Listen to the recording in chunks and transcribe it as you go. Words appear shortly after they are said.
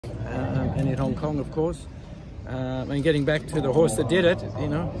and in Hong Kong, of course. And getting back to the horse that did it, you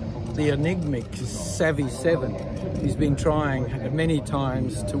know, the enigmatic Savvy 7. He's been trying many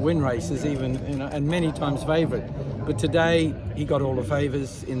times to win races, even, you know, and many times favourite. But today he got all the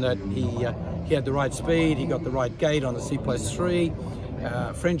favours in that he had the right speed, he got the right gait on the C+3.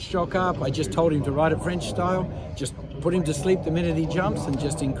 French jock up. I just told him to ride it French style. Just put him to sleep the minute he jumps and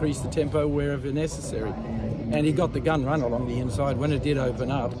just increase the tempo wherever necessary. And he got the gun run along the inside. When it did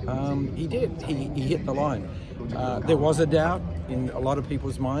open up, he did. He hit the line. There was a doubt in a lot of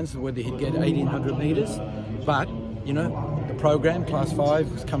people's minds whether he'd get 1,800 metres, but you know, the program Class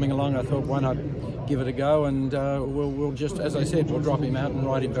 5 was coming along. I thought, why not give it a go? And we'll just, as I said, we'll drop him out and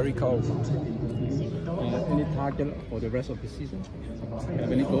ride him very cold. Any target for the rest of the season?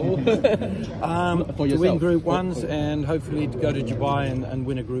 Have any goal? For to win Group 1s and hopefully to go to Dubai and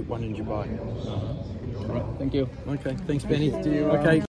win a Group 1 in Dubai. All right, thank you. Okay, thanks, Benny. See you. Okay.